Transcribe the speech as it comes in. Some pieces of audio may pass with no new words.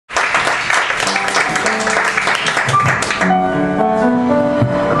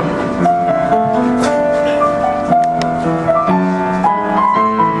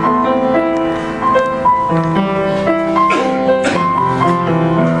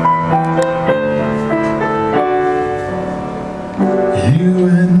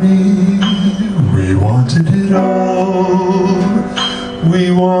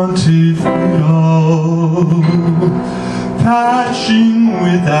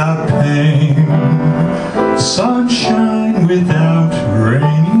without pain, sunshine without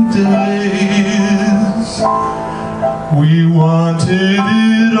rainy days. We wanted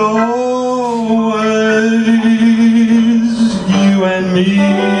it always, you and me.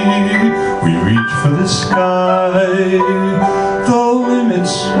 We reached for the sky, the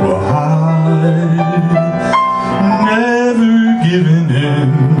limits were high, never giving in,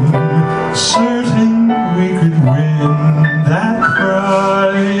 certain we could win that prize.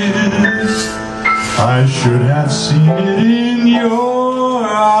 I should have seen it in your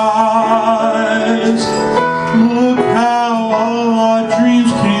eyes. Look how all our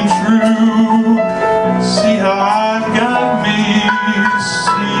dreams came true. See how I've got me,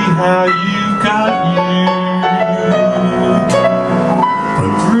 see how you've got you.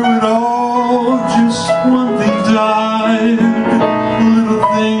 But through it all, just one thing died, a little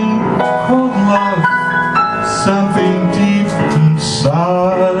thing called love, something deep inside.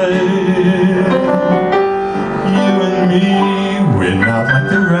 You and me, we're not like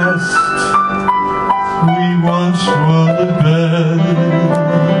the rest. We once were the best.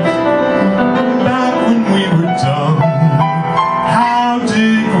 Back when we were dumb, how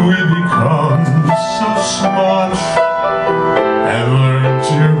did we become so smart and learn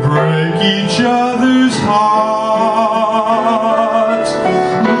to break each other's hearts?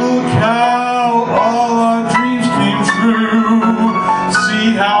 Look how all our dreams came true. See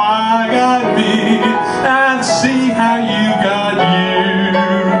how I got me and see how you got you.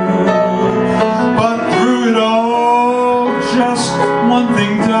 But through it all, just one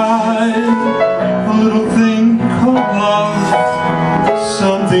thing died, a little thing called love,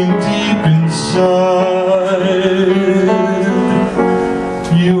 something deep inside.